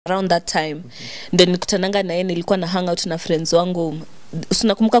around that time. Then nikutananga na yeye, nilikuwa na hang out na friends wangu.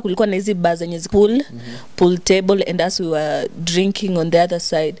 Unakumbuka kulikuwa na hizi bars zenye pool table, and as we were drinking on the other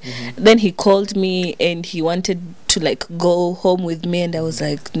side, then he called me and he wanted to like go home with me, and I was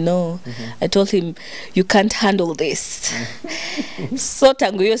like no. I told him you can't handle this. So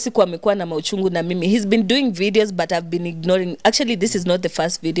tangu hiyo siku amekuwa na mauchungu na mimi. He's been doing videos but I've been ignoring. Actually this is not the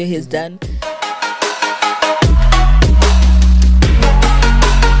first video he's done.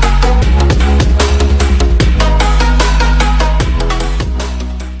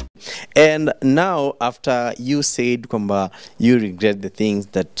 And now, after you said kwamba you regret the things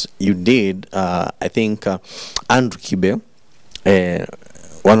that you did, I think Andrew Kibe,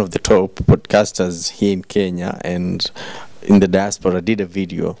 one of the top podcasters here in Kenya and in the diaspora, did a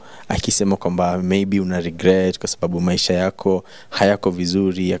video akisema kwamba maybe una regret kwa sababu maisha yako hayako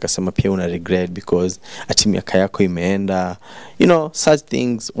vizuri. Akasema pia una regret because ati miaka yako imeenda, you know, such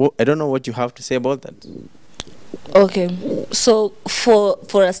things. I don't know what you have to say about that. Okay, so for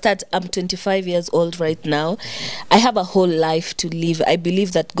a start, I'm 25 years old right now. I have a whole life to live. I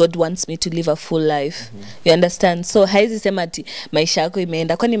believe that God wants me to live a full life. You understand? So haizi sema ati maisha yako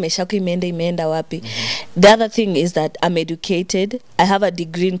imeenda. Kwani maisha yako imeenda wapi? The other thing is that I'm educated. I have a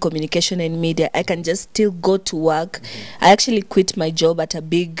degree in communication and media. I can just still go to work. I actually quit my job at a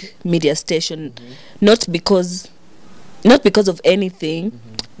big media station, not because of anything,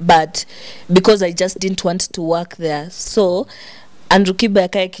 but because I just didn't want to work there. So Andrew Kibe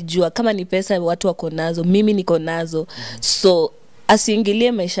akae kijua kama ni pesa watu wako nazo, mimi niko nazo. So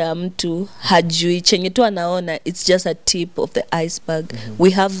asiingilie maisha ya mtu hajui chenye tu anaona. It's just a tip of the iceberg. We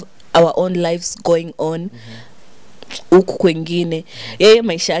have our own lives going on huku kwengine. Yeye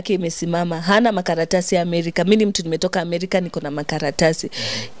maisha yake imesimama, hana makaratasi ya Amerika. Mimi mtu nimetoka Amerika, niko na makaratasi.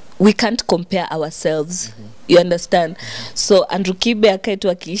 We can't compare ourselves. You understand? So Andrew Kibe akae tu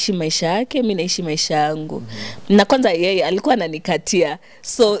akiishi maisha yake, mimi naishi maisha yangu. Na kwanza yeye alikuwa ananikatia.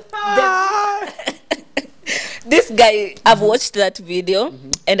 So this guy, I've watched that video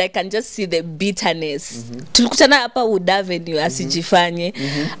and I can just see the bitterness. Tulikutana hapa Wood Avenue asijifanye.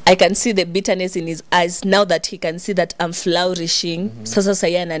 I can see the bitterness in his eyes now that he can see that I'm flourishing. Sasa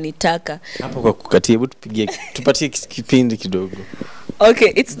yeye ananitaka. Hapo kwa kukatia, hebu tupatie kipindi kidogo.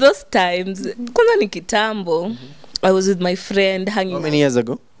 Okay, it's those times. Kwanza ni kitambo. I was with my friend hanging. How many years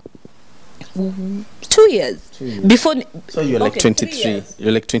ago? 2 years. Before. So you're like 23.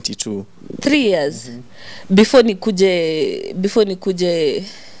 You're like 22. 3 years. Before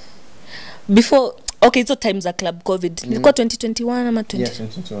okay, so times are club COVID. Nilikuwa 2021 ama 20. Yeah,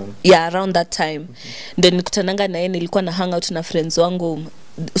 2021. Yeah, around that time. Then nikutananga na yeye, nilikuwa na hang out na friends wangu.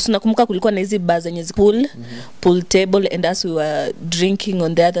 Unakumbuka kulikuwa na hizi bars zenye pool table, and as we were drinking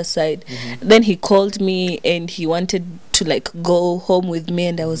on the other side, then he called me and he wanted to like go home with me,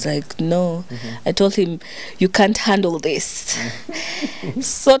 and I was like no. I told him you can't handle this.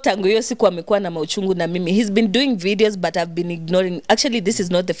 So tangu hiyo siku amekuwa na mauchungu na mimi. He's been doing videos but I've been ignoring. Actually this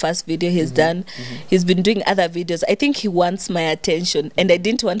is not the first video he's done. He's been doing other videos. I think he wants my attention and I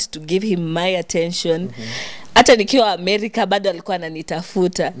didn't want to give him my attention. Hata nikiwa America bado alikuwa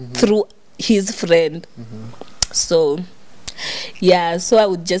ananitafuta through his friend. So yeah, so I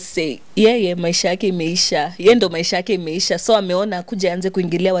would just say yeah, maisha yake imeisha. Yeye ndo maisha yake imeisha. So ameona kuja anze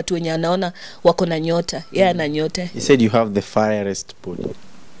kuingilia watu wenye anaona wako na nyota. Yeye ana nyota. He said you have the firest body.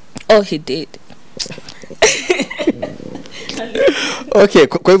 Oh, he did. Okay,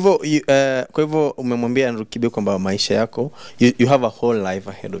 kwa hivyo umemwambia Andrew Kibe kwamba maisha yako, you have a whole life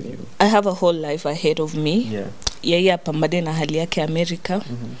ahead of you. I have a whole life ahead of me. Yeah. Yeye apambane na hali yake Amerika.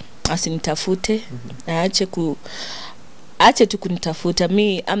 Asinitafute. Aache tu kunitafuta.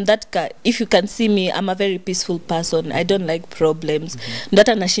 Me, I'm that guy. If you can see me, I'm a very peaceful person. I don't like problems.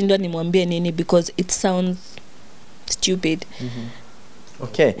 Ndata nashindwa nimwambie nini because it sounds stupid.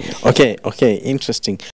 Okay, interesting.